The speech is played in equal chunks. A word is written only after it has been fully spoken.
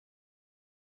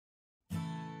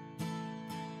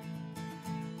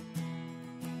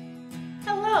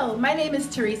Hello, my name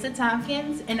is Teresa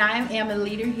Tompkins, and I am a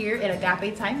leader here at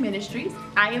Agape Time Ministries.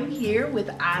 I am here with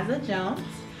Aza Jones,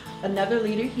 another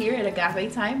leader here at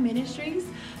Agape Time Ministries.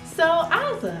 So,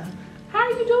 Aza, how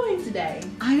are you doing today?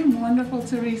 I am wonderful,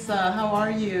 Teresa. How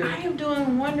are you? I am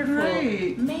doing wonderful.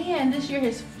 Great. Man, this year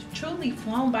has truly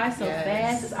flown by so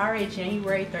fast. It's already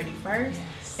January 31st.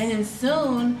 And then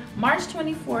soon, March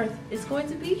 24th is going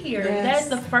to be here. Yes. That is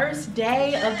the first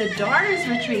day of the Daughters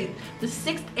Retreat, the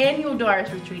 6th annual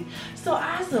Daughters Retreat. So,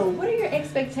 Aza, what are your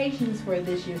expectations for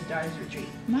this year's Daughters Retreat?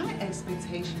 My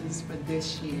expectations for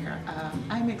this year,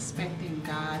 I'm expecting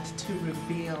God to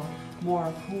reveal more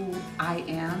of who I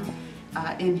am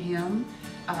in Him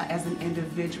as an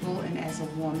individual and as a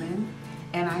woman.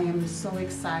 And I am so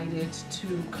excited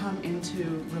to come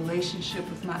into relationship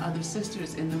with my other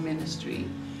sisters in the ministry.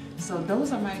 So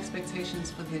those are my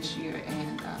expectations for this year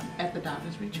and at the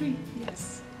Daughters Retreat.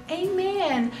 Yes.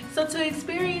 Amen. So to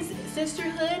experience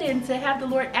sisterhood and to have the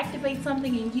Lord activate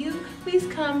something in you, please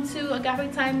come to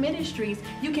Agape Time Ministries.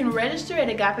 You can register at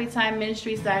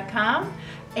agapetimeministries.com,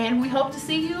 and we hope to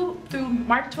see you through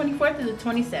March 24th to the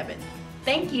 27th.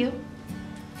 Thank you.